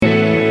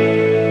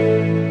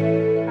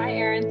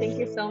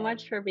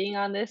much for being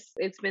on this.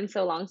 It's been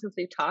so long since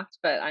we've talked,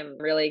 but I'm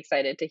really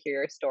excited to hear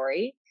your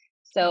story.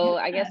 Yeah, So,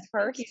 I guess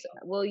thank you. first,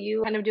 will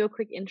you kind of do a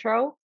quick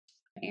intro?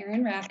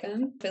 Erin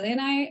Rackham. Billy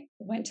and I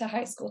went to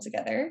high school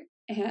together,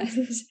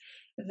 and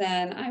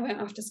then I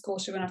went off to school.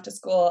 She went off to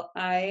school.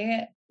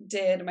 I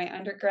did my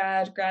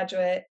undergrad,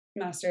 graduate,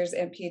 master's,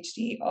 and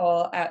PhD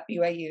all at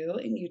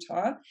BYU in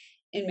Utah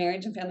in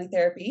marriage and family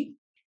therapy.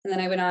 And then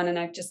I went on and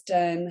I've just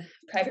done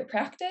private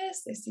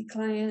practice. I see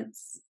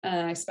clients.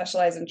 I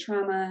specialize in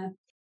trauma,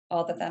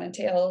 all that that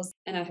entails.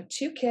 And I have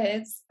two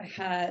kids. I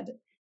had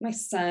my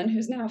son,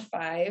 who's now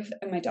 5,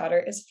 and my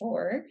daughter is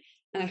 4.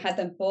 And I had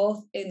them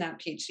both in that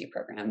PhD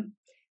program.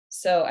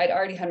 So I'd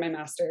already had my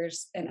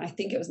master's, and I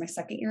think it was my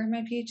second year of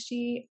my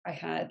PhD. I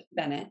had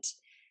Bennett.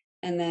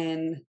 And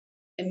then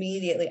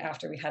immediately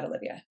after, we had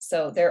Olivia.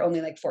 So they're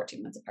only like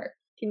 14 months apart.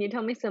 Can you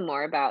tell me some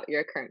more about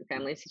your current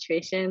family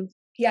situation?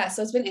 Yeah,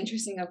 so it's been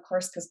interesting, of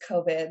course, because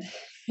COVID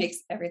makes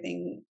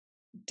everything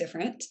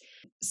different.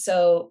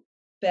 So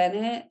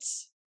Bennett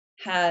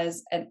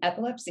has an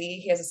epilepsy.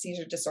 He has a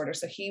seizure disorder.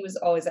 So he was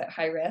always at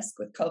high risk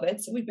with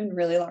COVID. So we've been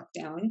really locked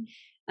down.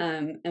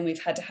 And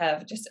we've had to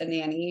have just a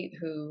nanny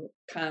who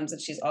comes,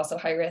 and she's also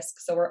high risk.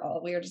 So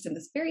we are just in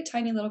this very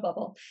tiny little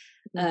bubble.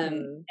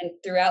 Hmm. And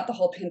throughout the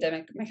whole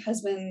pandemic, my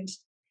husband,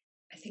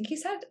 I think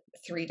he's had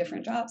 3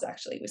 different jobs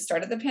actually. We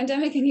started the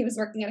pandemic and he was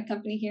working at a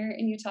company here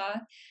in Utah,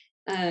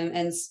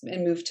 and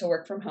moved to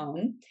work from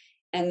home.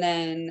 And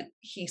then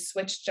he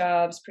switched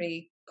jobs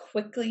pretty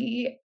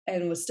quickly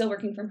and was still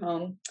working from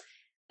home.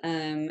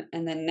 And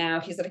then now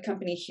he's at a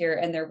company here,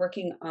 and they're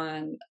working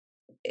on,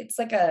 it's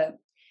like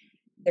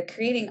they're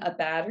creating a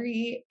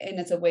battery, and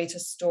it's a way to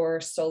store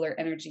solar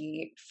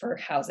energy for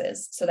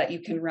houses so that you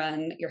can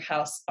run your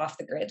house off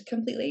the grid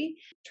completely,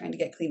 trying to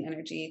get clean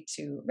energy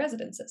to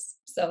residences.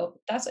 So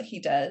that's what he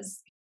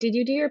does. Did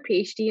you do your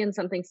PhD in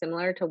something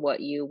similar to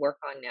what you work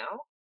on now?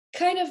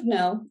 Kind of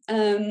no.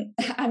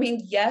 I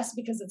mean, yes,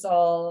 because it's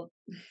all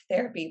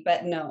therapy,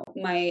 but no.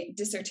 My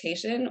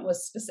dissertation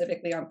was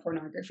specifically on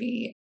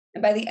pornography.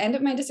 And by the end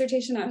of my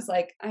dissertation, I was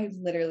like, I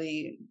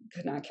literally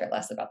could not care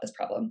less about this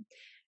problem.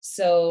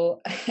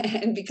 So,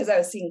 and because I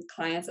was seeing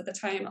clients at the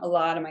time, a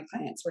lot of my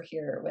clients were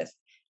here with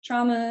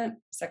trauma,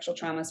 sexual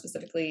trauma,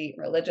 specifically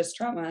religious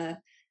trauma.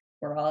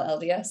 We're all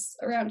LDS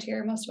around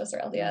here. Most of us are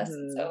LDS.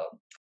 And Hmm. so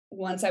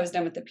once I was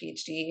done with the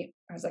PhD,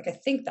 I was like, I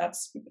think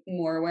that's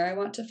more where I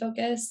want to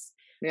focus.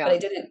 But Yeah. I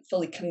didn't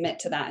fully commit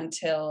to that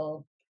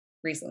until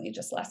recently,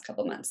 just last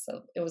couple months.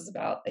 So it was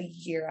about a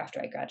year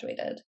after I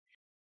graduated.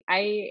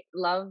 I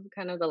love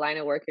kind of the line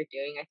of work you're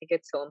doing. I think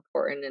it's so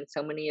important. And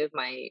so many of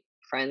my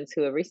friends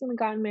who have recently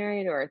gotten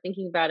married or are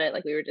thinking about it,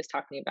 like we were just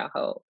talking about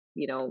how,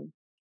 me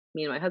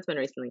and my husband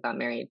recently got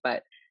married,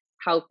 but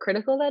how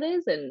critical that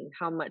is and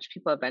how much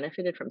people have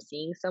benefited from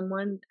seeing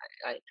someone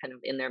kind of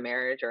in their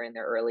marriage or in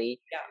their early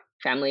Yeah.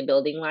 family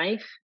building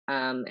life.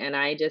 And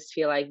I just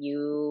feel like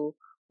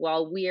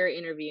while we are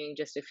interviewing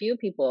just a few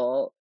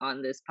people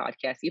on this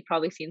podcast, you've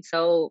probably seen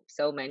so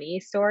many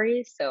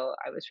stories. So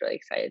I was really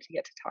excited to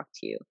get to talk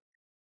to you.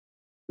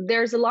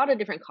 There's a lot of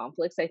different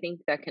conflicts I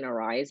think that can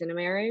arise in a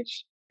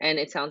marriage. And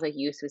it sounds like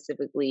you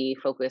specifically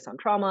focus on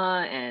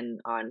trauma and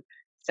on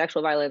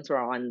sexual violence or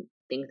on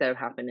things that have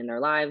happened in their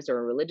lives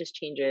or religious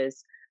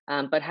changes.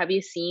 But have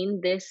you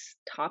seen this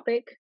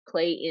topic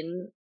play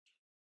in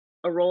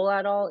a role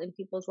at all in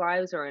people's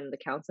lives or in the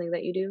counseling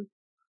that you do?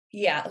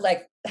 Yeah,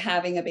 like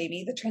having a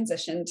baby, the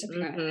transition to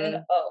parenthood.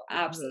 Mhm. Oh, Mhm.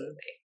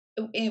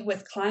 absolutely.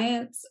 With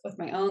clients, with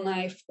my own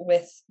life,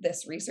 with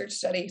this research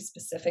study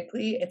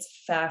specifically,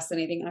 it's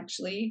fascinating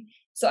actually.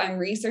 So I'm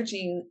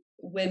researching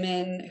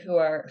women who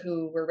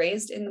were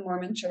raised in the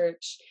Mormon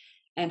church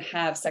and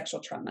have sexual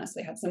trauma. So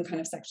they had some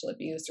kind of sexual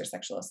abuse or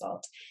sexual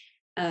assault.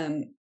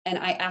 And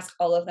I ask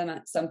all of them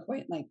at some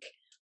point, like,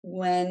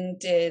 when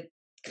did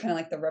kind of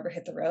like the rubber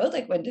hit the road?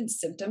 Like, when did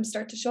symptoms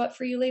start to show up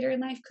for you later in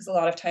life? Because a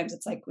lot of times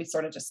it's like we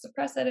sort of just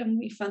suppress it and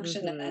we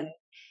function, and then Mhm.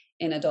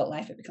 in adult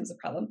life it becomes a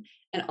problem.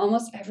 And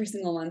almost every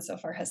single one so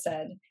far has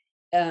said,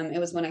 it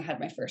was when I had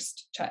my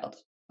first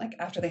child, like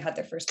after they had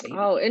their first baby,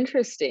 Oh, is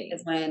interesting.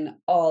 when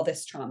all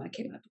this trauma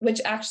came up, which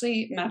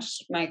actually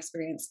matched my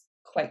experience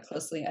quite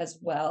closely as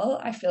well.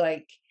 I feel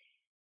like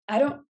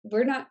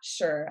we're not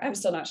sure. I'm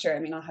still not sure. I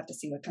mean, I'll have to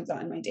see what comes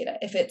out in my data.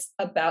 If it's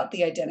about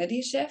the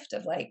identity shift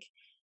of like,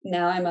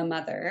 now I'm a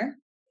mother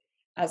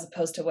as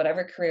opposed to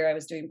whatever career I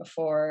was doing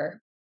before.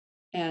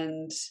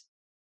 And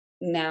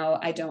now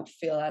I don't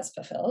feel as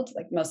fulfilled.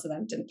 Like most of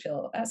them didn't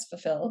feel as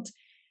fulfilled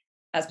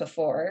as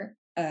before.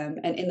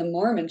 And in the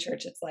Mormon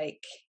church, it's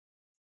like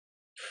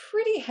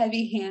pretty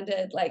heavy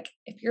handed. Like,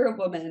 if you're a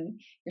woman,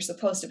 you're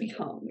supposed to be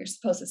home. You're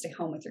supposed to stay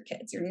home with your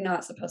kids. You're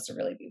not supposed to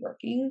really be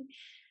working.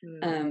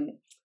 Mm. Um,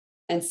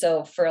 And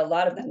so for a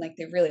lot of them, like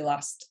they really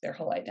lost their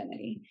whole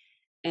identity.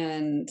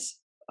 And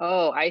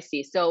Oh, I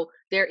see. So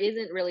there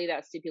isn't really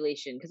that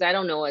stipulation because I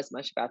don't know as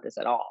much about this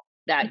at all.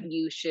 That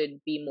you should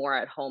be more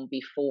at home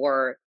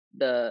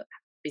the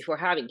before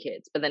having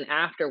kids, but then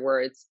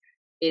afterwards,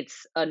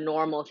 it's a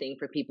normal thing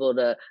for people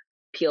to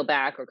peel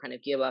back or kind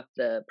of give up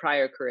the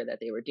prior career that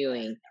they were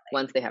doing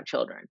once they have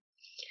children.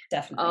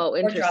 definitely. Oh,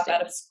 Or drop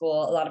out interesting. of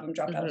school. A lot of them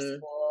dropped out of Mhm.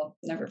 school,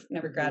 never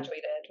Mhm.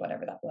 graduated,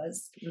 whatever that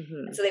was. And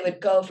Mhm. so they would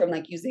go from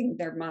like using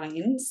their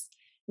minds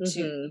to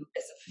Mhm.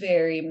 this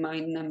very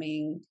mind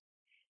numbing,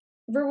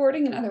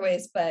 rewarding in other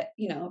ways, but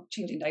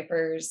changing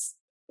diapers,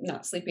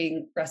 not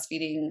sleeping,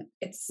 breastfeeding.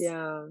 It's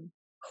Yeah.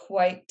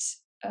 quite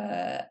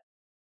uh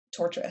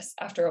torturous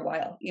after a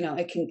while.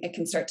 It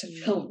can start to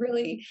Mhm. feel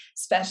really,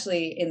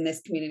 especially in this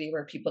community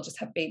where people just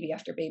have baby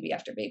after baby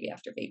after baby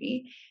after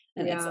baby,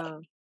 and it's like Yeah.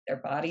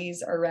 their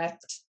bodies are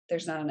wrecked.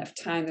 There's not enough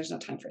time. There's no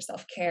time for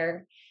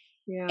self-care.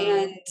 Yeah.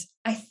 And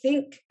I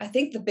think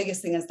the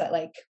biggest thing is that,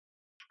 like,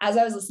 as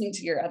I was listening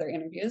to your other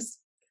interviews,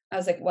 I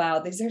was like, wow,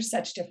 these are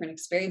such different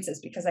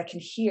experiences, because I can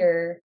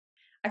hear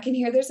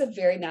there's a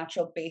very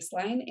natural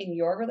baseline in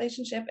your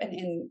relationship and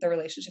in the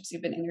relationships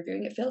you've been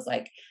interviewing, it feels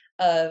like,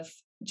 of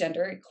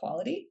gender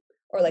equality,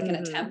 or like an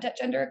Mhm. attempt at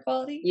gender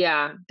equality.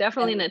 Yeah,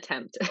 definitely an And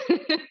attempt.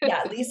 yeah,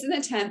 at least an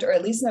attempt, or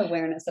at least an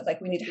awareness of, like,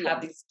 we need to have Yeah.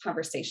 these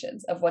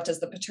conversations of what does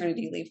the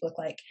paternity leave look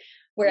like.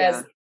 Whereas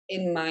Yeah.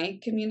 in my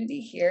community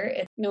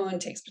here, no one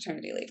takes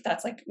paternity leave.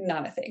 That's like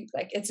not a thing.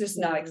 Like, it's just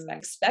not Mm.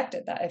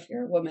 expected that if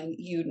you're a woman,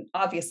 you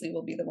obviously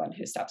will be the one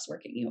who stops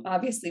working. You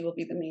obviously will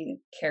be the main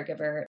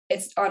caregiver.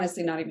 It's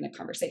honestly not even a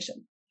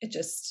conversation. It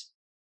just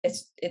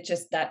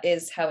that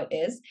is how it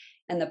is.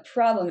 And the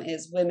problem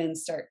is women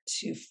start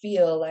to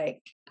feel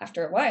like,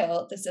 after a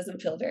while, this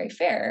doesn't feel very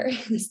fair.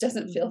 This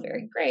doesn't feel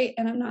very Mhm. great.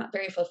 And I'm not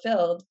very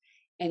fulfilled.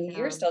 And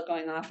you're Yeah. still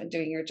going off and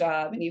doing your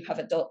job, and you have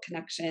adult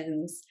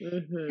connections. You're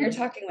Mhm.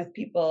 talking with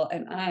people,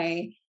 and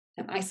I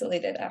am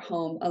isolated at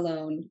home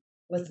alone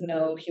with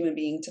no Mhm. human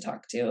being to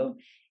talk to.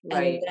 And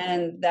Right.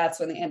 then that's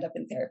when they end up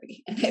in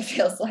therapy. And it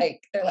feels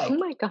like they're Oh like,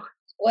 my god.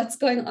 what's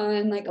going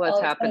on? Like, What's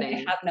all of a sudden, I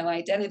happening? have no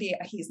identity.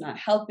 He's not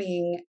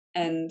helping.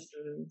 And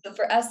Mm. so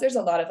for us, there's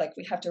a lot of, like,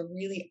 we have to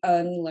really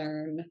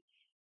unlearn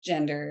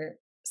gender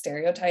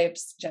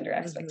stereotypes, gender Mhm.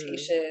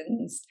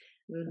 expectations,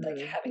 like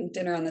Mhm. having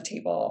dinner on the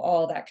table,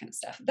 all that kind of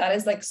stuff. That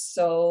is like,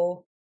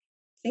 so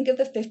think of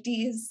the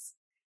 50s,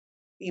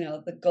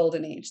 the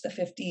golden age, the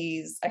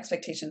 50s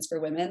expectations for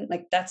women,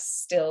 like that's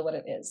still what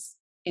it is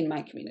in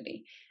my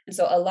community. And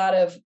so a lot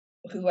of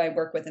who I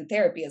work with in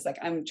therapy is like,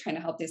 I'm trying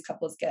to help these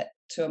couples get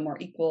to a more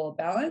equal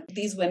balance.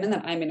 These women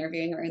that I'm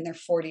interviewing are in their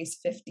 40s,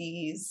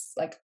 50s,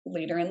 like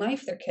later in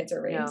life, their kids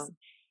are Yeah. raised.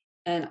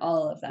 And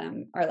all of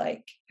them are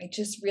like, I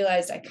just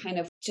realized I kind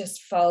of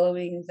just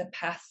following the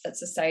path that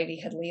society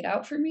had laid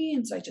out for me.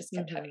 And so I just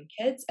kept having Mhm.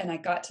 kids, and I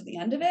got to the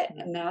end of it,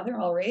 Mhm. and now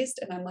they're all raised.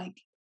 And I'm like,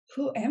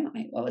 who am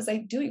I? What was I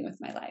doing with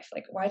my life?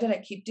 Like, why did I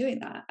keep doing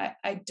that?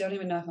 I don't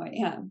even know who I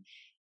am.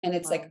 And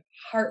it's like Wow.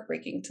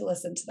 heartbreaking to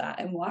listen to that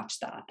and watch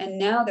that. And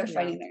now they're Yeah.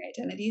 finding their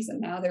identities, and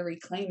now they're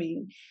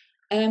reclaiming.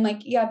 And I'm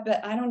like, yeah,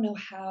 but I don't know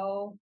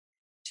how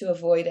to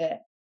avoid it.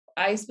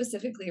 I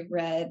specifically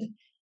read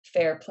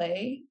Fair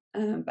Play,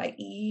 by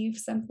Eve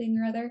something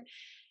or other.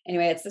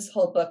 Anyway, it's this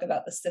whole book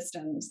about the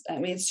systems. I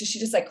mean, it's just, she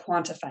just like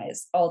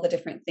quantifies all the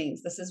different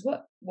things. This is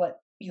what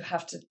you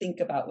have to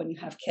think about when you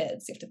have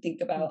kids. You have to think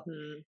about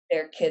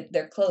Mhm.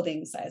 their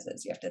clothing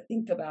sizes. You have to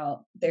think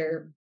about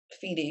their Mhm.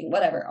 feeding,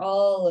 whatever,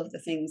 all of the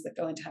things that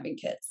go into having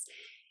kids,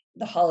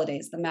 the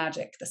holidays, the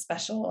magic, the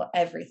special,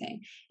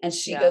 everything. And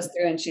she Yeah. goes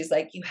through and she's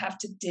like, you have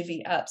to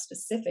divvy up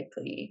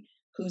specifically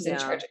who's in Yeah.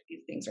 charge of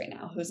these things right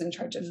now, who's in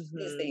charge of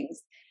these Mhm.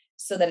 things,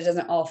 so that it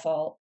doesn't all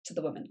fall to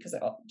the woman, because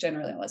it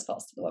generally always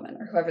falls to the woman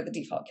or whoever the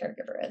default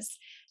caregiver is.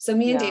 So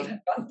me and Dave Yeah.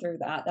 have gone through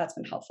that. That's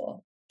been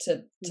helpful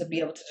to be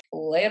able Mhm. to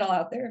lay it all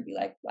out there and be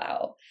like,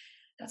 wow,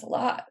 that's a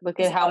lot. Look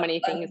That's at a how lot many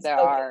of things there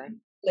are.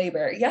 unspoken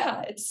labor.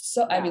 Yeah, it's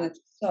so. I mean, Yeah.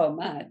 it's so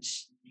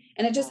much,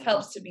 and it just Yeah.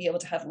 helps to be able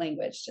to have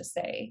language to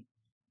say,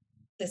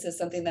 this is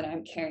something that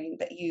I'm carrying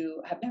that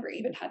you have never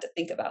even had to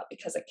think about,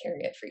 because I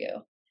carry it for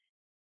you.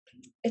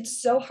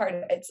 It's so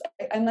hard.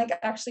 I'm like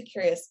actually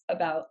curious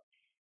about,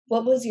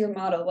 what was your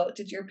model? What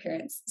did your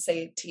parents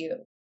say to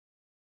you?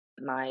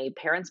 My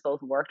parents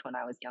both worked when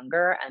I was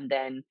younger, and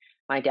then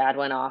my dad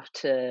went off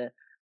to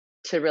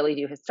really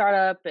do his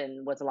startup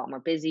and was a lot more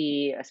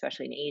busy,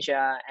 especially in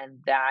Asia. And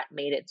that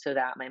made it so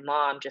that my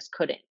mom just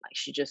couldn't, like,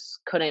 she just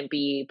couldn't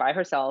be by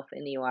herself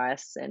in the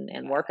US and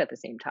Yeah. work at the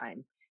same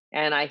time.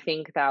 And I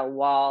think that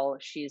while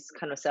she's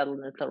kind of settled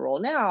into the role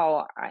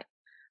now, I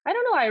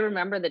don't know. I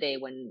remember the day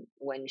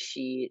when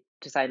she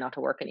decided not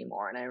to work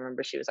anymore, and I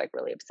remember she was like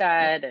really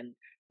upset, and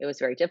it was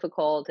very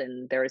difficult.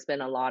 And there has been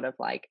a lot of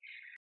like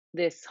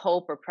this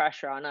hope or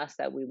pressure on us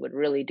that we would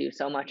really do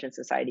so much in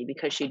society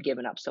because she'd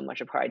given up so much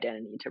of her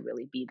identity to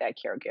really be that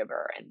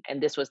caregiver, and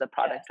this was the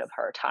product of Yes.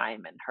 her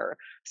time and her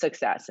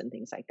success and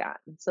things like that.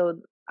 And so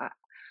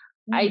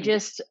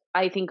Mm.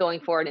 I think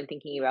going forward and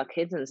thinking about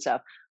kids and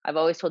stuff, I've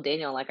always told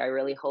Daniel, like, I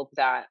really hope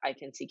that I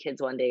can see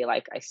kids one day.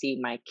 Like I see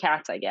my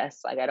cats, I guess.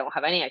 Like I don't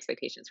have any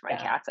expectations for my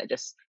Yeah. cats.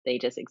 They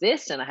just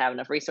exist, and I have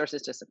enough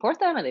resources to support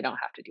them, and they don't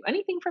have to do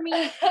anything for me.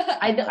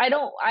 I love I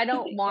that.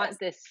 don't Yes. want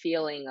this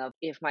feeling of,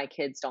 if my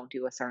kids don't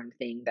do a certain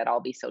thing, that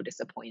I'll be so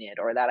disappointed,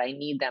 or that I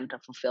need them to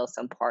fulfill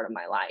some part of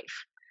my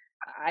life.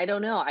 I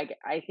don't know.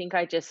 I think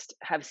I just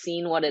have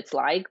seen what it's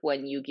like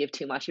when you give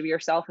too much of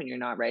yourself and you're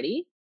not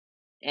ready.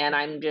 And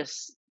I'm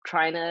just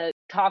trying to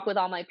talk with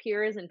all my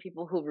peers and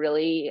people who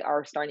really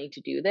are starting to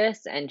do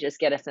this and just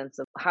get a sense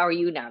of how are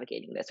you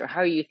navigating this or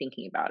how are you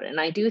thinking about it. And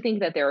I do think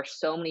that there are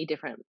so many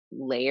different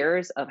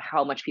layers of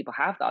how much people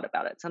have thought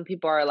about it. Some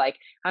people are like,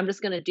 I'm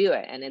just going to do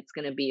it and it's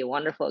going to be a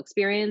wonderful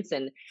experience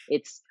and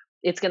it's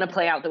going to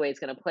play out the way it's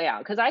going to play out.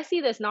 Because I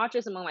see this not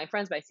just among my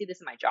friends, but I see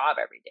this in my job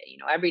every day. You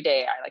know, every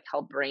day I like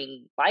help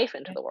bring life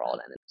into the world,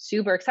 and it's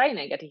super exciting.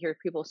 I get to hear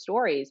people's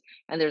stories,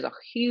 and there's a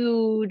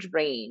huge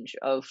range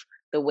of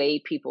the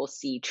way people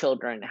see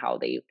children, how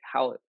it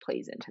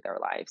plays into their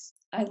lives.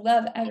 I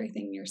love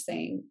everything you're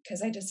saying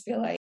because I just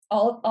feel like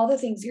all the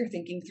things you're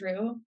thinking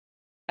through,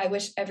 I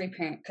wish every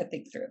parent could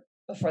think through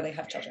before they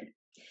have children.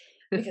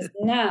 Because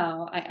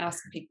now I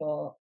ask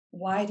people,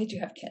 why did you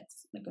have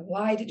kids? Like,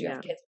 why did you have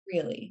Yeah. kids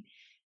really?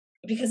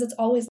 Because it's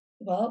always,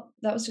 well,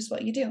 that was just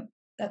what you do.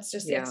 That's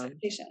just the Yeah.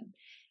 expectation.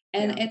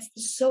 And Yeah.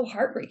 it's so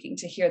heartbreaking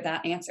to hear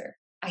that answer.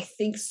 I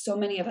think so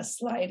many of us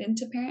slide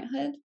into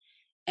parenthood.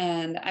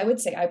 And I would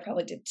say I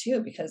probably did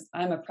too, because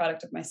I'm a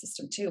product of my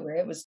system too, where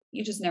it was,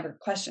 you just never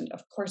questioned,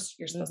 of course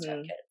you're supposed to have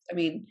Mhm. kids. I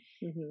mean,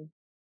 Mhm.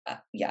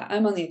 yeah,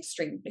 I'm on the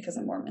extreme because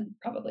I'm Mormon,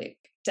 probably.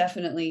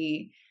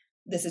 Definitely,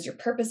 this is your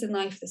purpose in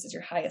life. This is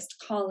your highest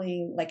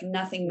calling. Like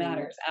nothing Mm.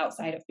 matters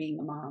outside of being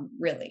a mom,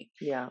 really.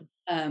 Yeah.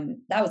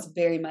 That was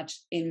very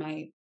much in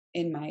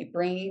my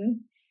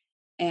brain.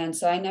 And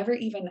so I never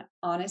even,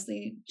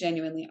 honestly,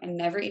 genuinely, I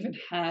never even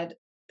had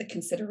the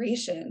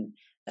consideration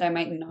that I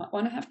might not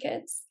want to have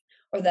kids,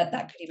 or that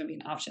that Mhm. could even be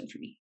an option for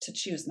me to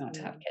choose not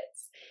to have Mm.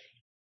 kids.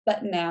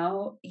 But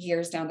now,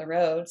 years down the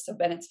road, so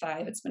Bennett's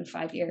 5, it's been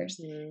 5 years.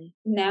 Mhm.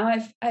 Now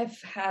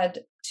I've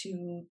had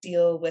to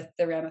deal with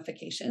the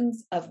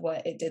ramifications of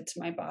what it did to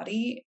my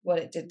body, what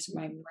it did to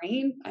my Mhm.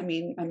 brain, I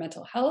mean, my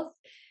mental health,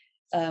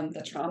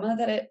 the trauma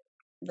that it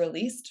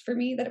released for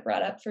me, that it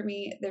brought up for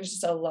me. There's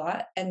just a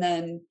lot. And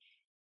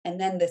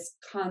then this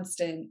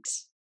constant,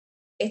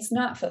 it's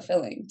not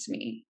fulfilling to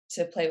me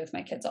to play with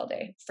my kids all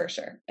day, for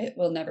sure. It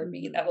will never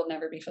be, that Mhm. will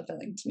never be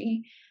fulfilling to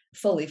me,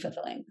 fully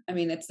fulfilling. I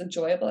mean, it's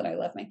enjoyable and I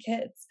love my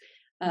kids,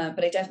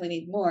 but I definitely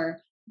need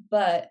more.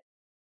 But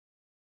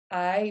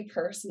I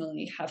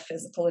personally have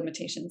physical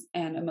limitations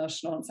and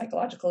emotional and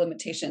psychological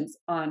limitations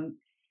on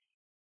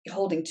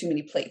holding too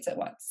many plates at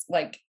once,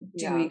 like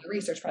doing Yeah. a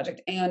research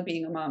project and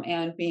being a mom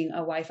and being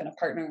a wife and a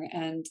partner.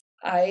 And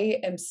I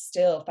am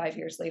still 5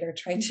 years later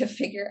trying to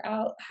figure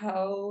out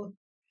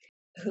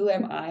who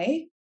am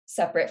I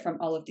separate from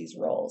all of these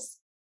roles?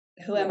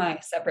 Who am Yeah. I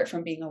separate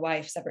from being a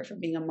wife, separate from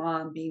being a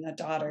mom, being a Mhm.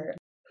 daughter?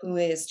 Who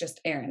is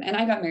just Erin? And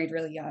I got married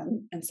really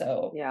young. And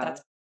so Yeah.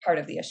 that's part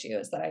of the issue,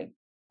 is that I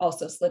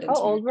also slid How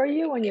into marriage old were really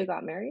you when you quickly.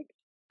 got married?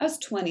 I was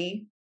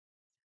 20.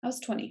 I was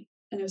 20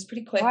 and it was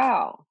pretty quick.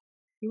 Wow.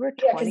 You were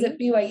Yeah, because at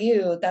 20?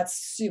 BYU, that's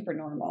super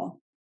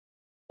normal.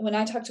 When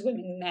I talk to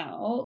women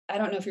now, I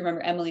don't know if you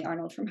remember Emily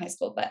Arnold from high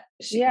school, but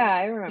Yeah,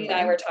 I she and I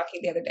remember. were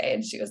talking the other day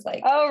and she was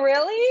like, Oh,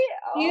 really?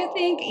 do you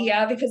think, Oh.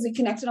 yeah, because we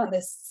connected on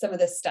some of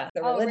this stuff,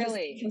 the Oh, religious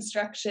really?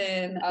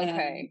 deconstruction and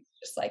Okay.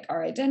 just like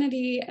our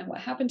identity and what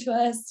happened to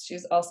us. She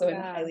was also in a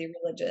Yeah. highly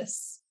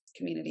religious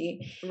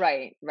community.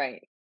 Right,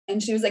 right.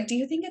 And she was like, do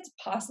you think it's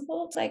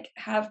possible to like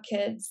have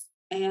kids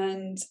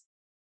and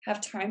have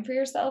time for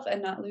yourself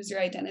and not lose your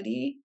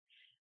identity?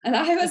 And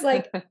I was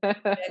like,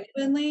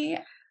 genuinely,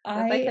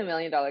 That's like I the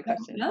 $1,000,000 don't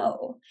question.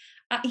 know.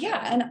 Yeah,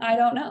 Yeah. and I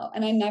don't know.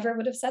 And I never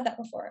would have said that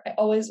before. I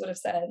always would have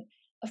said,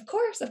 of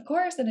course, of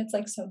course. And it's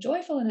like so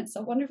joyful and it's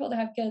so wonderful to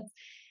have kids.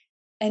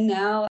 And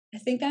now I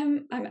think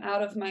I'm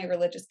out of my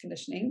religious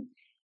conditioning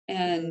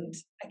and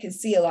Mm. I can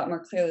see a lot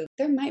more clearly.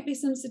 There might be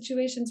some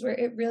situations where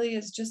it really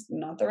is just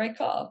not the right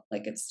call.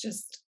 Like it's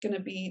just going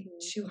to be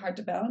Mhm. too hard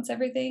to balance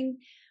everything,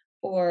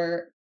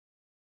 or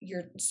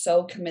you're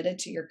so committed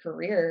to your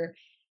career.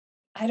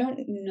 I don't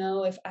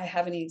know if I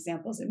have any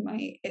examples in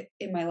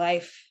my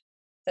life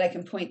that I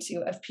can point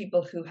to of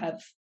people who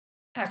have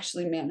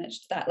actually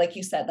managed that. Like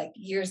you said, like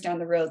years down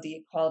the road, the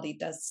equality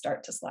does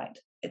start to slide.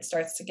 It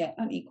starts to get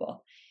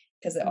unequal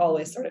because it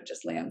always Mhm. sort of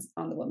just lands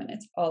on the woman.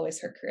 It's always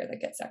her career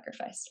that gets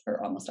sacrificed,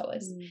 or almost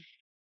always. Mm.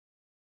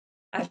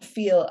 I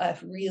feel a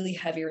really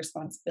heavy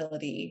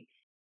responsibility.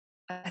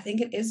 I think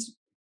it is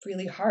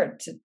really hard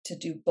to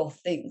do both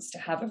things, to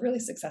have a really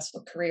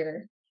successful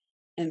career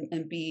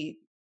and be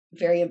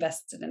very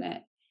invested in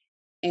it,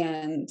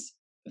 and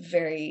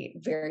very,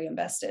 very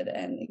invested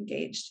and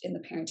engaged in the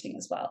parenting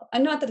as well.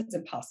 And not that it's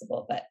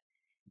impossible, but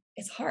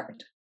it's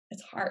hard.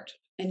 It's hard.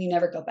 And you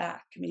never go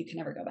back. I mean, you can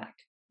never go back.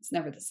 It's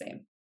never the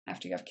same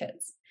after you have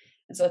kids.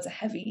 And so it's a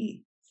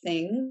heavy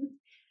thing.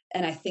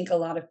 And I think a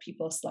lot of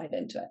people slide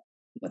into it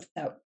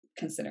without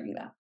considering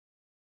that.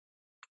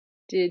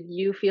 Did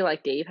you feel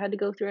like Dave had to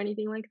go through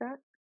anything like that?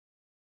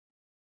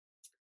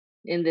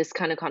 In this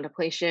kind of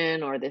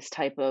contemplation or this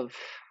type of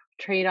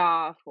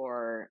trade-off,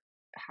 or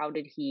how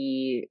did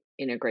he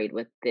integrate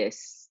with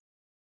this,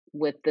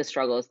 with the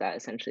struggles that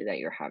essentially that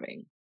you're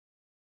having?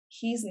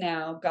 He's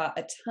now got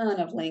a ton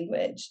of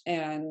language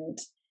and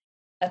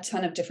a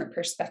ton of different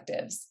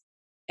perspectives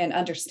and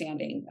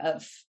understanding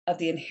of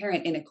the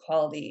inherent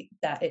inequality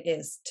that it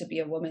is to be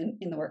a woman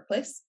in the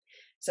workplace,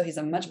 So he's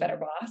a much better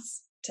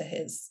boss to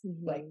his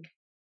like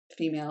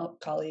female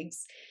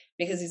colleagues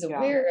because he's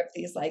aware of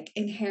these like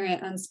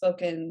inherent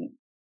unspoken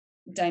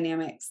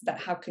dynamics that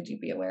how could you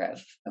be aware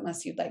of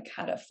unless you'd like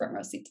had a front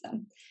row seat to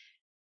them.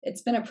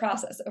 It's been a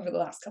process over the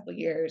last couple of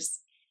years,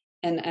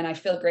 and I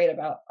feel great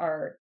about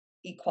our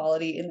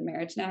equality in the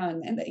marriage now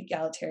and the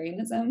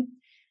egalitarianism,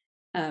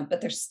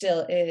 but there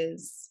still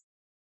is,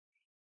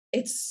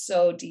 it's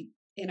so deep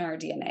in our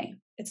DNA.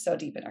 It's so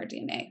deep in our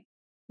DNA.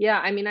 Yeah,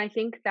 I mean, I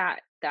think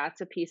that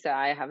that's a piece that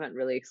I haven't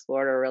really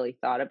explored or really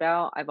thought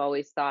about. I've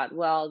always thought,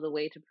 well, the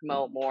way to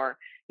promote more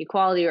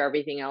equality or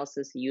everything else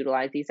is to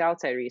utilize these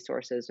outside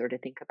resources or to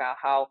think about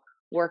how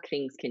work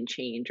things can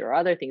change or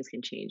other things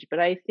can change. But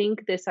I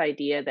think this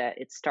idea that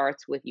it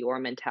starts with your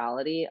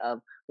mentality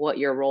of what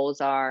your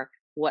roles are,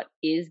 what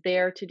is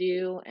there to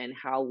do, and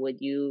how would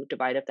you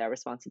divide up that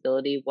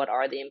responsibility? What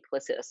are the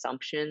implicit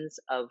assumptions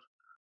of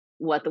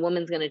what the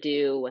woman's going to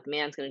do, what the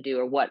man's going to do,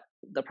 or what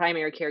the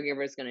primary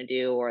caregiver is going to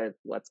do, or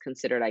what's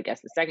considered, I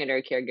guess, the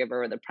secondary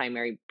caregiver or the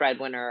primary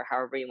breadwinner,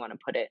 however you want to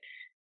put it.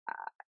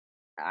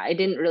 I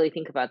didn't really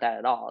think about that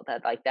at all.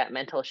 That like that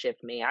mental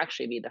shift may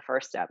actually be the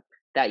first step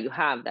that you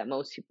have that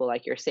most people,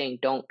 like you're saying,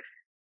 don't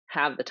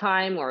have the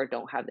time or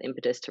don't have the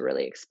impetus to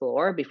really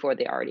explore before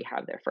they already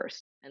have their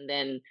first. And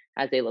then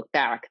as they look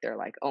back, they're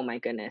like, oh my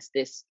goodness,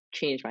 this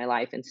changed my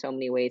life in so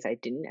many ways I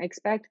didn't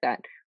expect that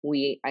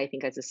I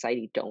think as a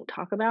society don't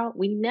talk about.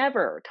 We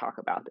never talk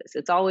about this.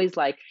 It's always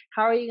like,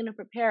 how are you going to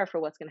prepare for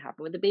what's going to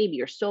happen with the baby?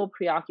 You're so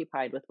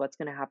preoccupied with what's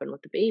going to happen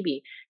with the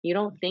baby. You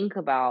don't think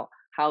about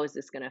how is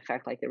this going to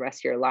affect like the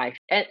rest of your life.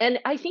 And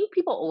I think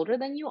people older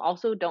than you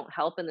also don't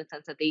help in the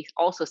sense that they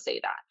also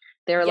say that.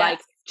 They're like,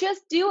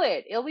 just do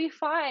it. It'll be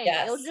fine.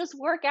 It'll just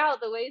work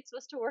out the way it's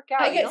supposed to work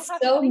out. I get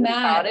so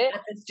mad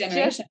at this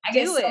generation. I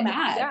get so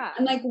mad. Yeah.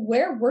 I'm like,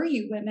 where were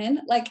you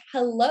women? Like,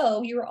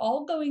 hello, you were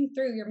all going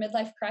through your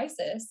midlife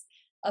crisis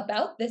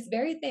about this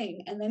very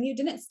thing. And then you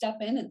didn't step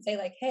in and say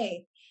like,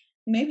 hey,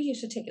 maybe you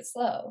should take it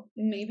slow.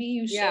 Maybe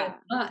you should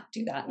not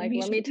do that. Like,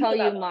 let me tell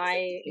you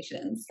my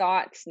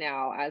thoughts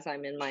now as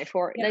I'm in my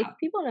 40s. Like,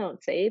 people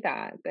don't say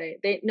that.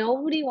 They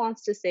nobody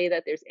wants to say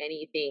that there's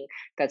anything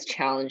that's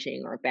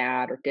challenging or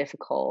bad or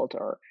difficult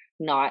or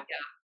not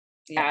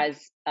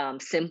as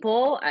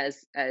simple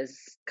as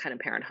kind of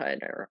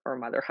parenthood or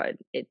motherhood.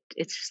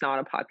 It's just not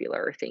a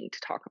popular thing to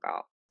talk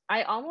about.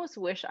 I almost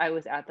wish I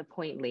was at the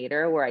point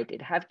later where I did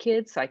have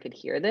kids so I could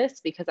hear this,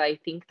 because I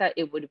think that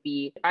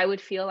I would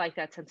feel like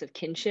that sense of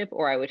kinship,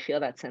 or I would feel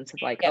that sense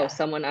of like, oh,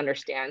 someone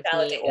understands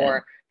me,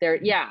 or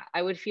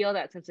I would feel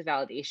that sense of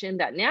validation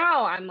that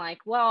now I'm like,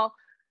 well,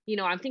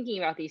 I'm thinking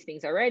about these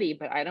things already,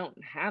 but I don't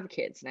have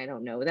kids and I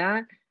don't know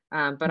that.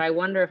 But I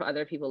wonder if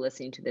other people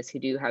listening to this who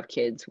do have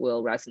kids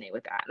will resonate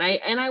with that.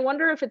 And I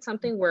wonder if it's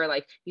something where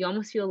like you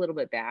almost feel a little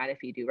bit bad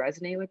if you do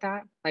resonate with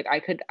that. Like I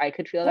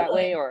could feel that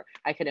way, or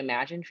I could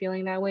imagine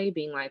feeling that way,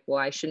 being like, well,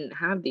 I shouldn't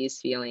have these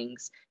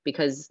feelings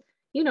because,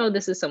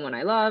 this is someone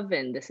I love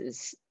and this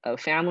is a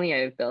family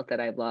I've built that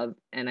I love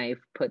and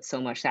I've put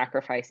so much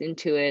sacrifice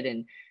into it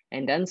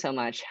and done so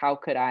much. How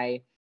could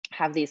I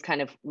have these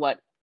kind of what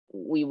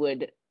we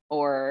would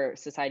or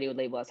society would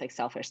label as like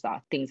selfish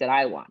thoughts, things that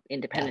I want,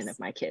 independent of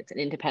my kids and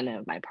independent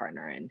of my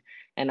partner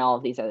and all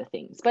of these other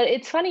things. But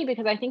it's funny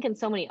because I think in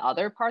so many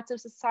other parts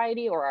of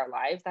society or our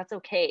lives, that's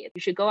okay.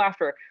 You should go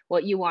after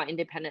what you want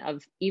independent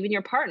of even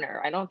your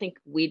partner. I don't think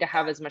we'd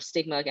have as much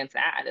stigma against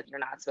that if you're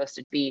not supposed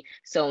to be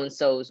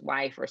so-and-so's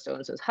wife or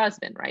so-and-so's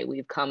husband, right?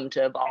 We've come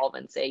to evolve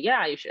and say,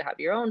 yeah, you should have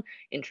your own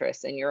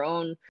interests and your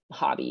own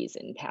hobbies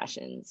and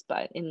passions.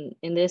 But in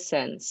this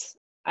sense,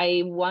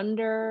 I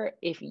wonder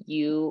if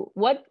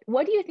what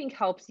do you think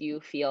helps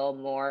you feel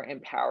more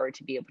empowered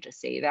to be able to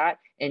say that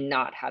and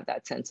not have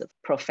that sense of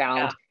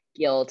profound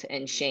guilt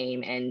and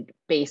shame, and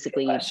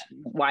basically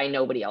why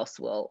nobody else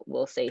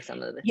will say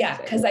some of the things?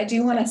 Because I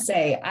do want to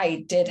say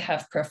I did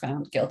have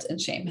profound guilt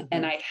and shame,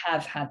 and I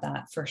have had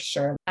that for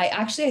sure.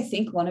 I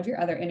think one of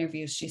your other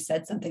interviews, she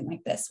said something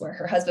like this, where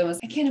her husband was,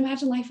 I can't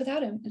imagine life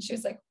without him. And she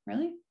was like,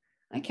 really?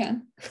 I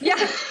can. Yeah.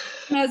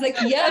 And I was like,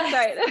 yes,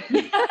 right.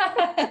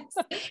 Yes.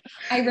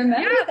 I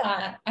remember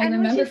that. I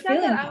remember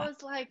feeling that. I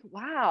was like,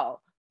 wow.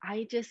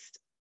 I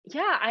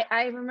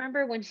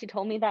remember when she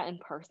told me that in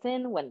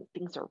person, when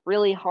things are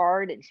really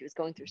hard and she was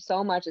going through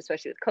so much,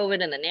 especially with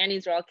COVID and the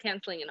nannies are all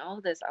canceling and all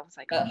this. I was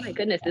like, oh my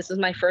goodness, this was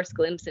my first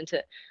glimpse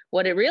into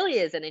what it really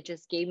is. And it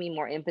just gave me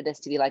more impetus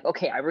to be like,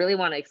 okay, I really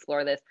want to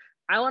explore this.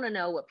 I want to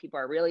know what people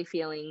are really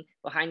feeling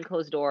behind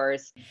closed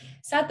doors.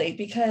 Sadly,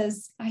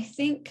 because I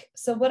think,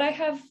 so what I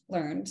have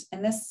learned,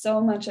 and this so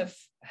much of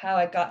how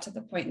I got to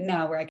the point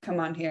now where I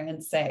come on here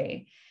and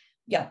say,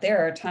 yeah,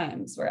 there are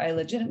times where I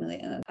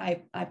legitimately,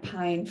 I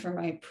pine for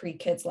my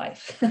pre-kids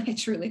life. I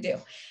truly do.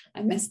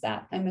 I miss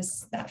that. I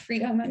miss that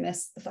freedom. I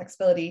miss the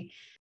flexibility.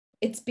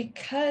 It's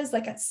because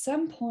like at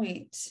some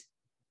point,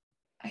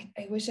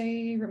 I wish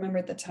I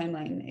remembered the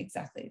timeline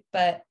exactly,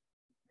 but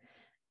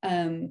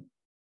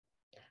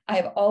I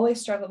have always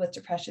struggled with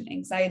depression,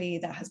 anxiety.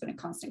 That has been a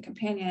constant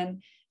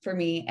companion. for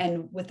me.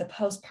 And with the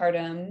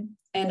postpartum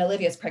and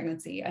Olivia's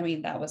pregnancy, I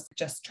mean, that was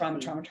just trauma,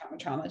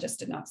 just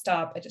did not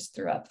stop. I just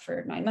threw up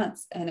for 9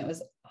 months and it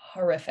was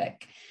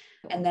horrific.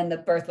 And then the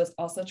birth was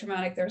also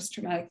traumatic. There was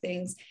traumatic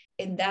things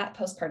in that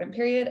postpartum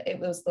period. It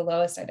was the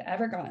lowest I'd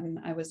ever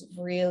gotten. I was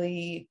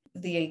really,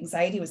 the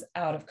anxiety was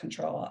out of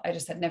control. I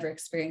just had never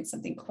experienced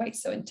something quite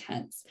so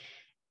intense.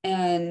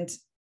 And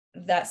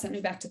that sent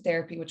me back to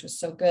therapy, which was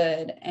so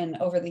good. And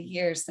over the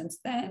years since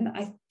then,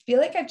 I feel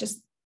like I've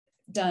just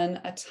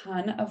done a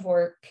ton of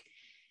work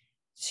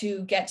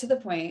to get to the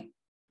point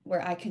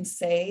where I can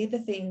say the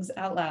things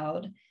out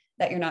loud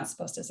that you're not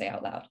supposed to say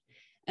out loud.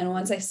 And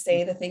once I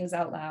say the things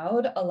out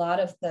loud, a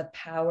lot of the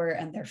power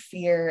and their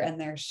fear and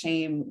their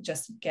shame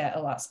just get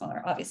a lot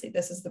smaller. Obviously,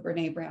 this is the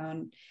Brene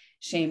Brown,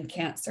 shame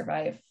can't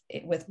survive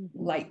it with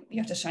light.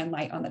 You have to shine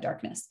light on the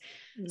darkness.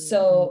 Mm-hmm.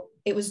 So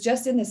it was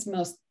just in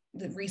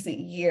the recent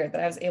year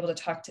that I was able to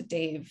talk to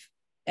Dave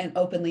and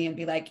openly and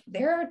be like,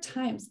 there are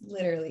times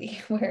literally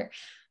where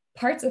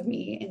parts of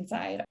me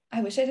inside,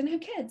 I wish I didn't have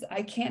kids.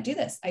 I can't do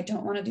this. I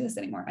don't want to do this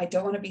anymore. I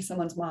don't want to be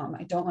someone's mom.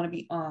 I don't want to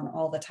be on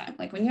all the time.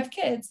 Like when you have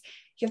kids,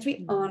 you have to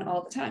be on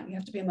all the time. You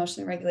have to be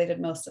emotionally regulated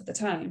most of the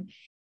time.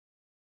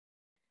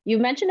 You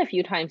mentioned a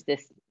few times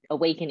this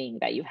awakening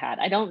that you had.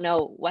 I don't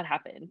know what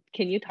happened.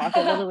 Can you talk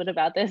a little bit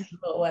about this?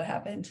 What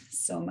happened?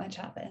 So much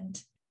happened.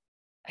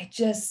 I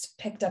just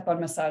picked up on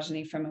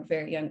misogyny from a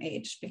very young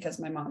age because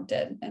my mom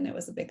did, and it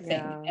was a big thing.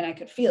 Yeah. And I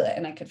could feel it,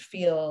 and I could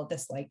feel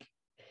this, like,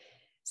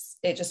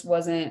 it just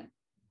wasn't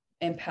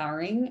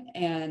empowering.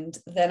 And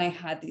then I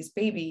had these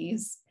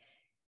babies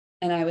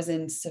and I was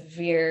in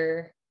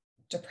severe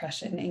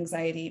depression,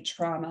 anxiety,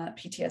 trauma,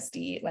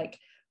 PTSD, like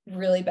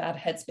really bad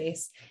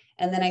headspace.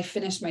 And then I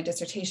finished my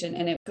dissertation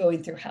and it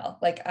going through hell.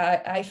 Like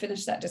I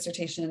finished that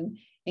dissertation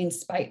in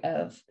spite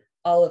of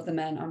all of the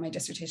men on my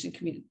dissertation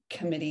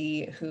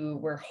committee who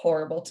were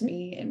horrible to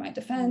me in my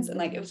defense. And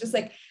like, it was just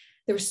like,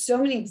 there were so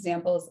many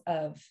examples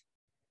of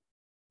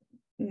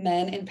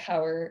men in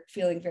power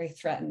feeling very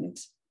threatened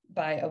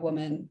by a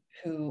woman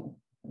who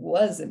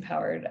was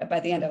empowered. By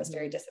the end, I was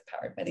very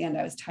disempowered. By the end,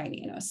 I was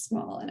tiny and I was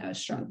small and I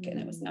was shrunk and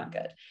it was not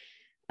good.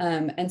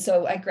 And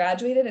so I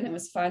graduated and it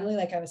was finally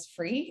like I was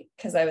free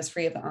because I was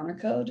free of the honor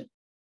code,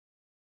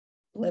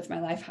 live my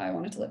life how I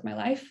wanted to live my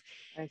life.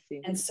 I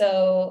see. And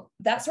so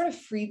that sort of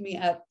freed me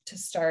up to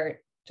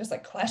start just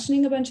like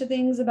questioning a bunch of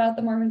things about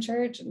the Mormon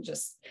church and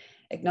just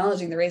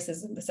acknowledging the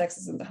racism, the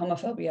sexism, the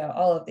homophobia,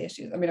 all of the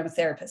issues. I mean, I'm a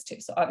therapist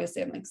too. So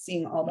obviously I'm like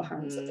seeing all the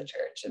harms of the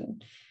church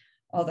and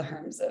all the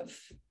harms of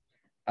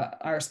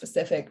our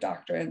specific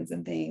doctrines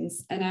and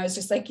things. And I was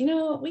just like,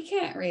 we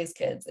can't raise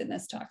kids in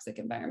this toxic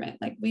environment.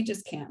 Like we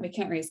just can't. We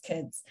can't raise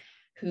kids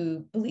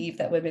who believe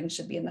that women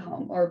should be in the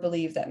home or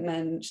believe that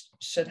men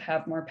should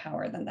have more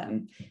power than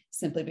them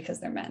simply because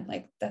they're men.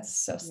 Like that's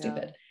so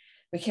stupid. Yeah.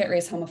 We can't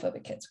raise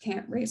homophobic kids. We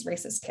can't raise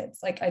racist kids.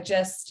 Like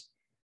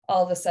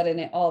all of a sudden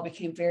it all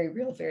became very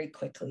real very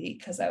quickly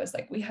because I was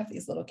like, we have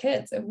these little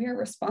kids and we're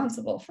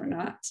responsible for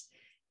not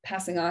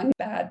passing on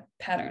bad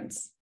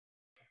patterns.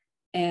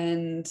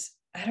 And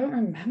I don't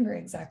remember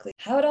exactly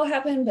how it all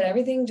happened, but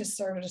everything just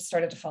sort of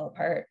started to fall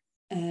apart.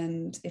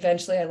 And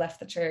eventually I left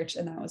the church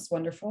and that was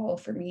wonderful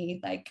for me.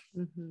 Like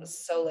it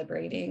was so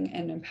liberating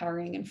and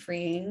empowering and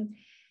freeing.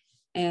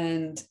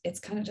 And it's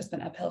kind of just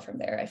been uphill from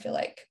there. I feel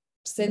like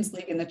since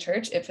leaving the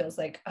church, it feels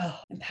like,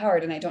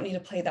 empowered. And I don't need to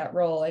play that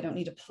role. I don't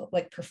need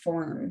to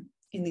perform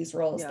in these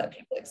roles that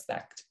people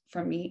expect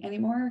from me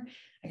anymore.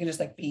 I can just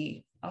like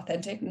be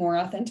authentic, more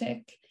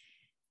authentic,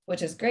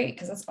 which is great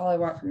because that's all I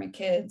want for my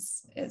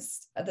kids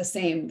is the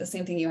same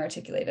thing you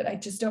articulated. I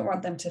just don't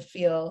want them to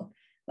feel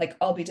like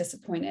I'll be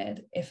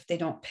disappointed if they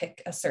don't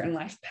pick a certain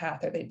life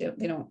path or they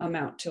don't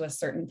amount to a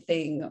certain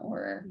thing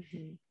or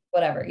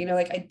whatever,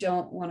 like I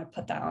don't want to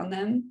put that on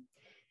them.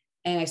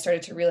 And I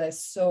started to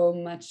realize so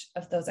much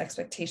of those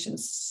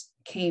expectations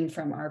came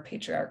from our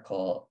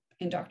patriarchal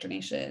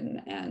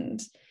indoctrination and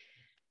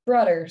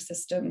broader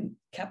system,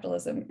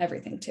 capitalism,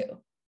 everything too,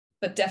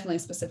 but definitely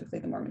specifically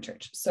the Mormon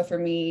church. So for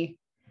me,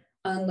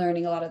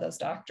 unlearning a lot of those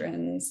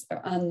doctrines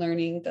or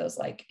unlearning those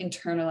like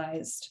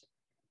internalized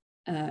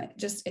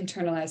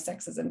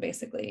sexism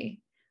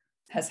basically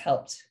has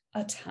helped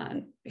a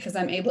ton because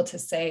I'm able to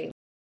say,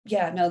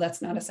 yeah, no,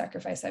 that's not a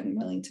sacrifice I'm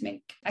willing to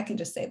make. I can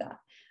just say that.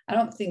 I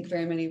don't think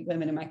very many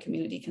women in my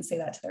community can say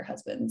that to their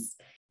husbands.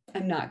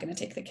 I'm not going to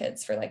take the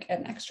kids for like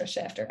an extra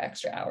shift or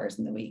extra hours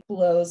in the week.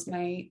 Blows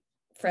my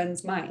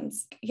friends'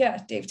 minds. Yeah,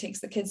 Dave takes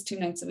the kids 2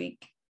 nights a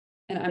week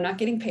and I'm not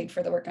getting paid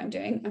for the work I'm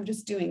doing. I'm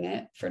just doing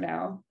it for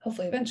now.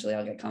 Hopefully, eventually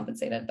I'll get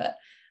compensated, but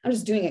I'm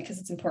just doing it because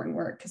it's important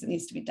work because it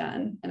needs to be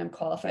done and I'm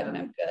qualified and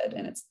I'm good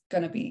and it's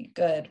going to be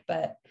good.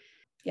 But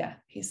yeah,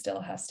 he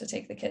still has to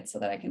take the kids so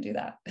that I can do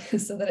that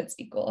so that it's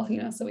equal,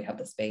 so we have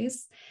the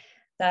space.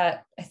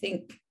 That I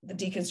think the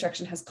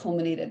deconstruction has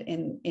culminated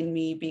in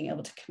me being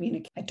able to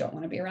communicate. I don't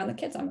want to be around the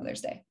kids on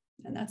Mother's Day,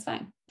 and that's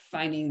fine.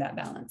 Finding that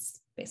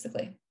balance,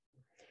 basically.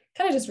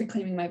 Kind of just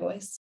reclaiming my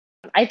voice.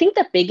 I think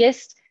the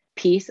biggest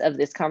piece of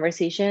this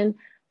conversation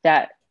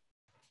that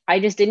I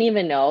just didn't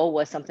even know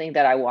was something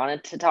that I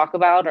wanted to talk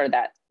about or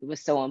that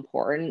was so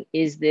important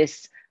is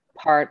this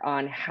part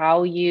on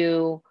how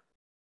you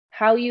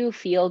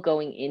feel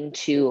going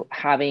into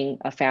having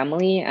a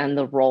family and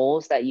the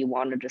roles that you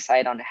want to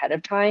decide on ahead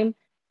of time,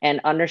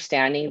 and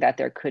understanding that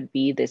there could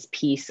be this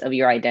piece of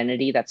your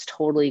identity that's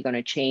totally going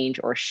to change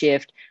or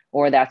shift,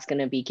 or that's going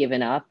to be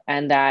given up,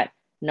 and that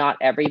not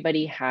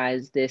everybody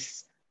has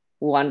this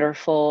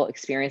wonderful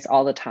experience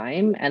all the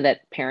time, and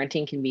that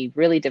parenting can be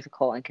really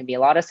difficult and can be a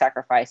lot of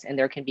sacrifice, and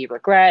there can be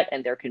regret,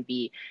 and there can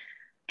be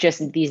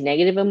just these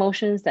negative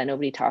emotions that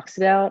nobody talks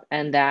about,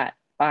 and that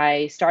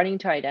by starting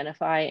to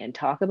identify and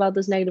talk about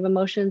those negative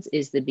emotions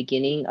is the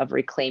beginning of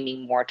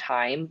reclaiming more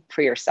time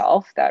for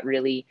yourself that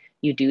really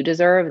you do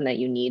deserve, and that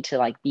you need to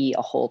like be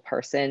a whole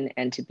person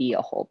and to be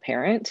a whole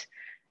parent.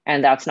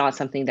 And that's not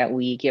something that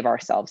we give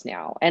ourselves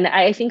now. And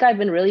I think I've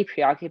been really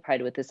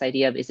preoccupied with this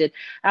idea of, is it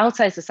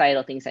outside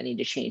societal things that need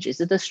to change?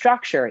 Is it the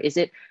structure?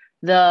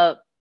 The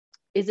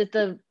is it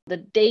the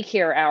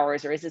daycare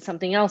hours, or is it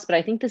something else? But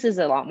I think this is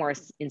a lot more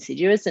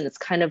insidious, and it's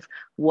kind of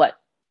what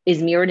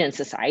is mirrored in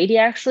society,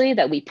 actually,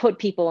 that we put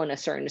people in a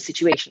certain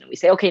situation and we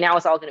say, okay, now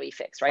it's all going to be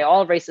fixed, right?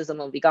 All of racism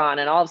will be gone,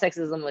 and all of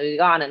sexism will be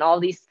gone, and all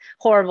of these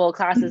horrible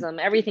classism,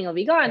 everything will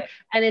be gone.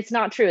 And it's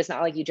not true. It's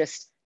not like you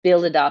just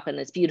build it up and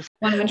it's beautiful.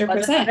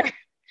 100%.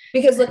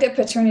 Because look at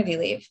paternity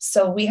leave.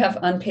 So we have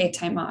unpaid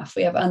time off.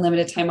 We have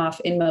unlimited time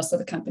off in most of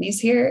the companies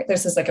here.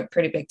 This is like a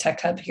pretty big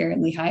tech hub here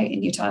in Lehigh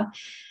in Utah.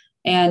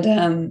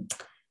 And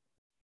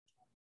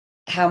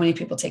how many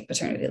people take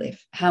paternity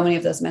leave? How many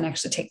of those men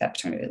actually take that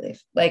paternity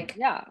leave? Like,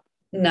 yeah,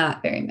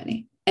 not very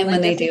many. And like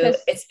when they do,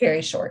 it's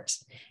very short.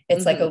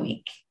 It's like a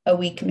week,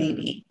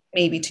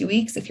 maybe 2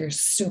 weeks if you're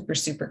super,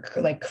 super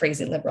like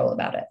crazy liberal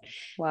about it.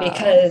 Wow.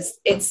 Because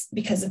it's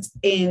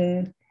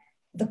in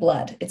the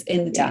blood. It's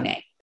in the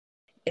DNA.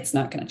 It's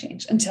not going to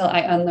change until I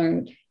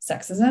unlearn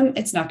sexism.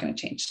 It's not going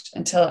to change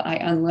until I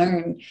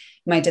unlearn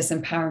my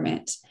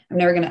disempowerment. I'm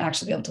never going to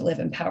actually be able to live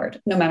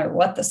empowered, no matter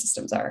what the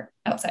systems are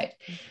outside.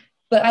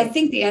 But I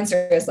think the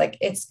answer is like,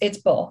 it's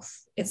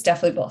both. It's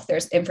definitely both.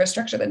 There's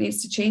infrastructure that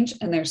needs to change,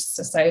 and there's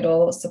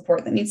societal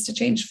support that needs to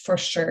change for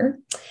sure.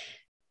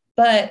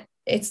 But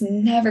it's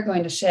never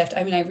going to shift.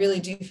 I mean, I really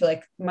do feel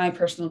like my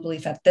personal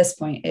belief at this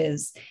point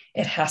is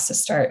it has to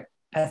start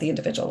at the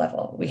individual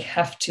level. We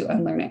have to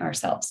unlearn it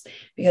ourselves,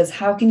 because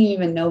how can you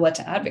even know what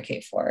to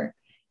advocate for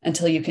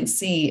until you can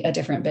see a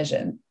different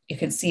vision? You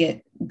can see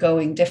it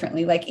going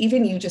differently. Like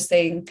even you just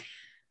saying,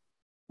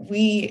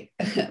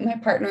 my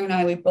partner and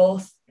I, we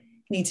both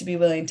need to be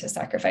willing to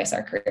sacrifice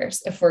our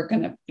careers if we're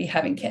going to be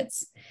having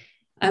kids.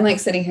 I'm like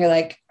sitting here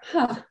like,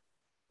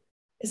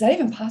 is that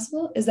even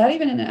possible? Is that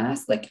even an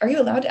ask? Like, are you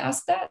allowed to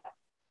ask that?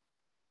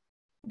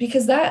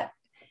 Because that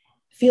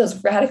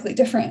feels radically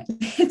different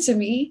to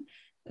me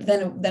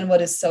than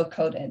what is so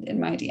coded in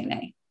my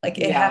DNA. Like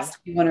it has to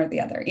be one or the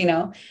other, you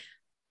know?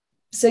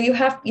 So you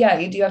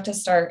do have to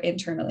start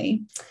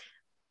internally.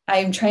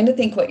 I'm trying to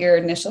think what your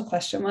initial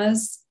question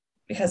was,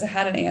 because I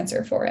had an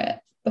answer for it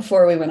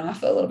before we went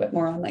off a little bit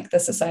more on like the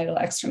societal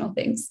external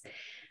things.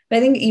 But I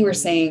think you were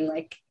saying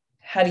like,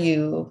 how do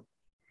you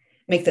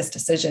make this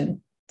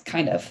decision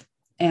kind of,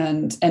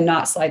 and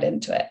not slide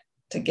into it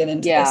to get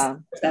into this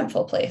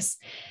resentful place.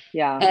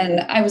 Yeah. And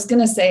I was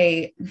going to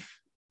say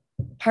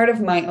part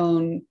of my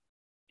own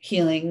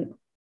healing,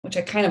 which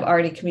I kind of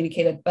already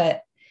communicated,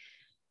 but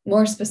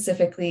more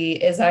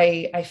specifically is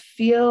I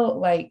feel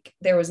like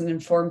there was an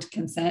informed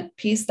consent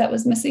piece that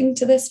was missing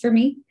to this for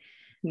me,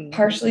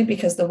 partially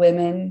because the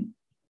women,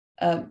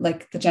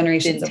 like the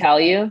generations didn't tell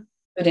you,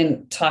 who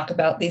didn't talk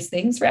about these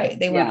things, right?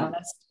 They weren't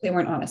honest. They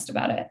weren't honest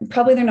about it.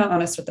 Probably they're not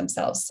honest with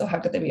themselves. So how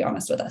could they be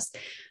honest with us?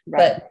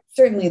 Right. But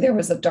certainly there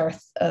was a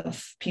dearth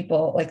of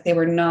people, like they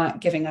were not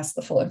giving us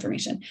the full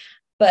information.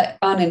 But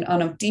on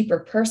a deeper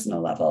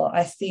personal level,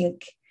 I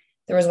think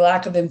there was a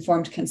lack of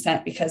informed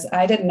consent because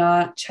I did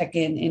not check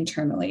in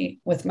internally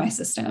with my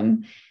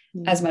system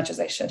as much as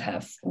I should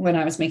have when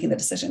I was making the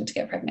decision to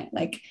get pregnant.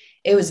 Like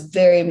it was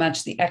very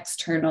much the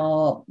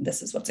external,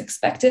 this is what's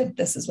expected.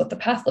 This is what the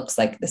path looks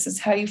like. This is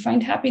how you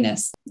find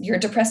happiness. You're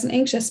depressed and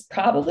anxious.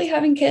 Probably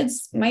having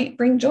kids might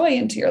bring joy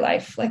into your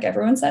life. Like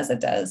everyone says it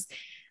does.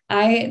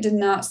 I did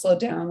not slow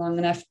down long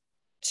enough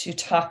to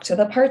talk to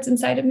the parts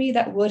inside of me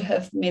that would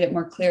have made it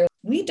more clear.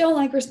 We don't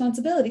like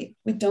responsibility.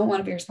 We don't want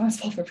to be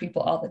responsible for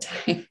people all the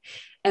time.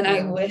 And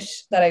I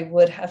wish that I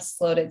would have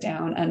slowed it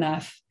down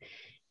enough.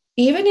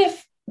 Even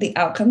if the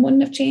outcome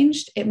wouldn't have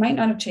changed, it might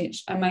not have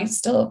changed. I might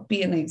still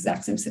be in the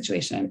exact same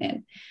situation I'm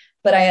in,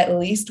 but I at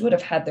least would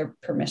have had their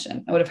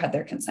permission. I would have had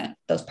their consent,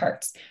 those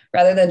parts,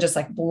 rather than just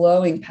like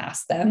blowing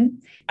past them.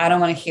 I don't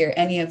want to hear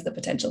any of the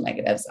potential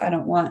negatives. I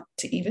don't want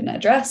to even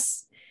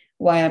address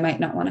why I might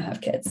not want to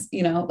have kids.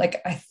 You know,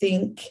 like I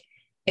think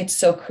it's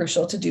so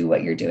crucial to do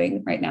what you're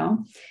doing right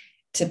now,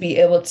 to be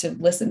able to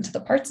listen to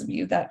the parts of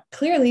you that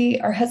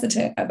clearly are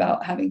hesitant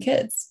about having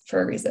kids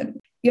for a reason.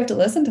 You have to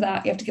listen to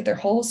that. You have to get their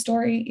whole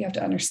story. You have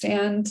to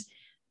understand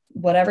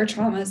whatever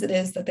traumas it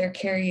is that they're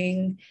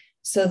carrying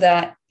so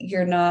that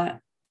you're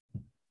not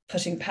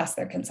pushing past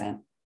their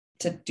consent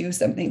to do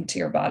something to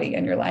your body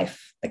and your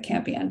life that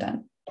can't be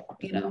undone.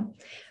 you know.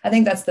 I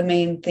think that's the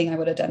main thing I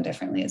would have done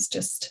differently, is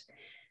just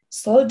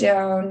slow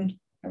down.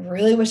 I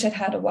really wish I'd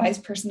had a wise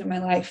person in my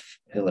life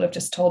who would have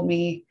just told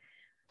me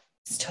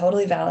it's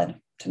totally valid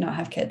to not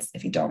have kids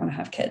if you don't want to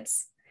have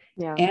kids.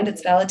 Yeah. And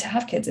it's valid to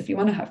have kids if you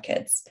want to have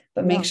kids,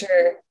 but make Yeah.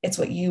 sure it's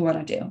what you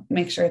want to do.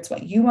 Make sure it's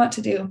what you want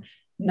to do,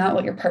 not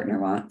what your partner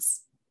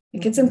wants.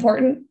 Like, it's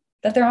important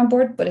that they're on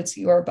board, but it's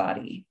your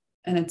body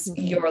and it's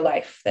your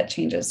life that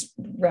changes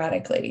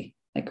radically,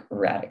 like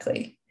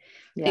radically,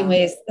 in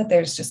ways that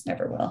theirs just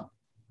never will.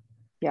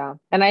 Yeah.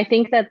 And I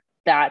think that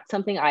that's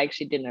something I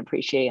actually didn't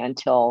appreciate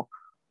until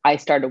I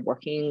started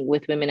working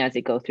with women as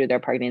they go through their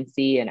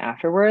pregnancy and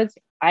afterwards.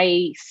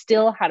 I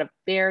still had a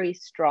very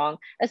strong,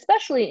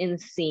 especially in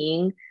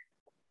seeing,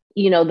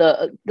 you know,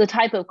 the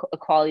type of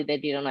equality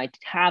that Dina and I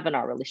have in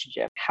our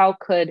relationship. How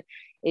could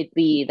it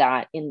be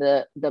that in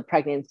the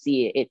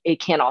pregnancy, it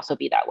can also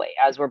be that way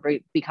as we're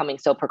becoming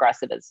so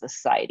progressive as a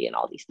society and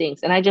all these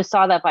things. And I just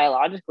saw that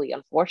biologically,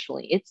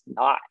 unfortunately, it's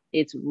not.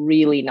 It's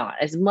really not.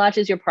 As much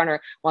as your partner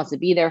wants to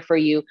be there for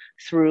you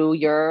through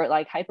your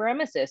like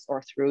hyperemesis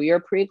or through your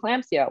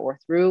preeclampsia or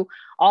through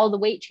all the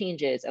weight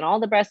changes and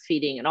all the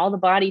breastfeeding and all the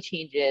body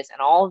changes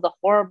and all of the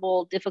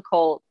horrible,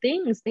 difficult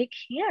things, they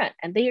can't.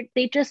 And they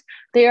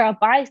are a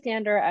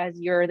bystander as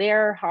you're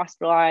there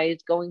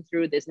hospitalized, going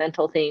through this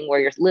mental thing where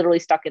you're literally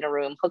stuck in a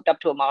room, hooked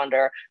up to a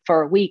monitor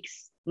for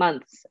weeks,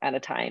 months at a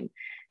time.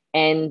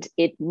 And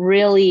it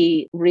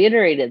really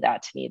reiterated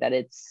that to me, that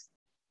it's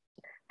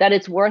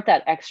worth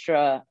that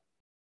extra,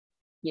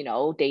 you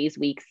know, days,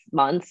 weeks,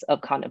 months of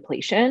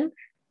contemplation,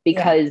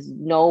 because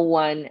no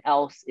one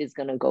else is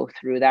going to go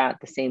through that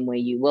the same way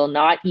you will,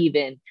 not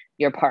even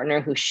your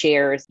partner who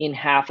shares in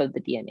half of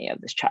the DNA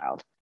of this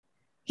child.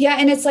 Yeah.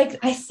 And it's like,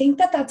 I think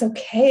that that's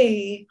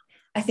okay.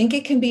 I think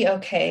it can be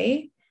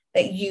okay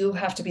that you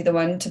have to be the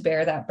one to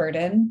bear that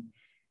burden,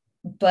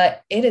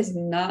 but it is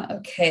not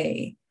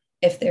okay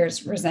if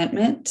there's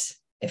resentment,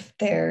 if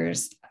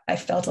there's, I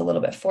felt a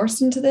little bit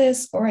forced into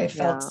this, or I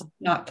felt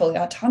not fully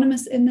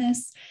autonomous in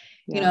this.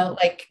 You know,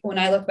 like when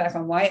I look back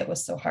on why it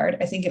was so hard,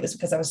 I think it was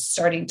because I was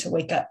starting to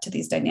wake up to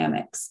these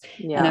dynamics,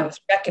 and I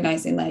was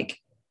recognizing like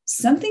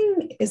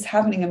something is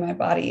happening in my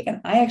body,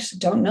 and I actually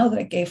don't know that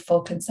I gave full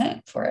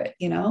consent for it.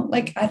 You know,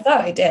 like I thought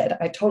I did.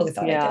 I totally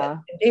thought I did.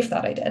 And Dave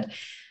thought I did.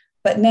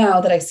 But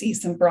now that I see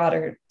some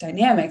broader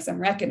dynamics, I'm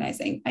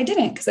recognizing I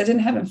didn't, because I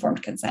didn't have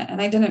informed consent and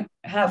I didn't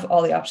have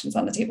all the options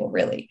on the table,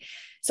 really.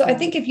 So I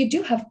think if you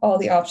do have all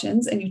the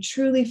options and you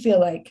truly feel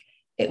like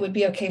it would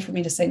be okay for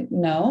me to say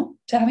no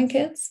to having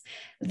kids,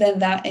 then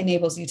that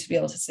enables you to be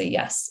able to say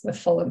yes with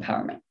full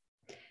empowerment.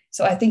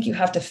 So I think you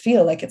have to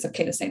feel like it's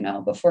okay to say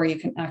no before you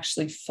can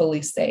actually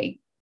fully say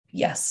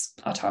yes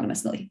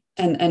autonomously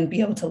and be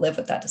able to live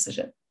with that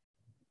decision.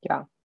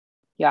 Yeah.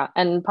 Yeah.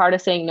 And part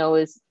of saying no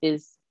is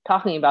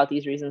talking about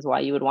these reasons why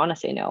you would want to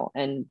say no,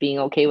 and being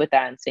okay with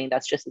that and saying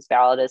that's just as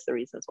valid as the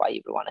reasons why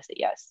you would want to say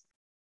yes.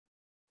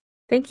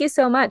 Thank you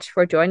so much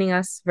for joining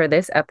us for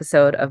this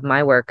episode of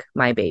My Work,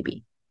 My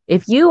Baby.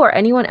 If you or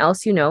anyone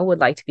else you know would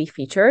like to be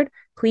featured,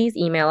 please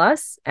email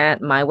us at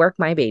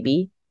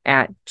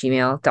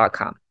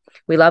myworkmybaby@gmail.com.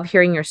 We love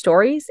hearing your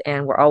stories,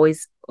 and we're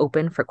always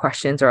open for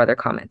questions or other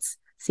comments.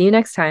 See you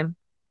next time.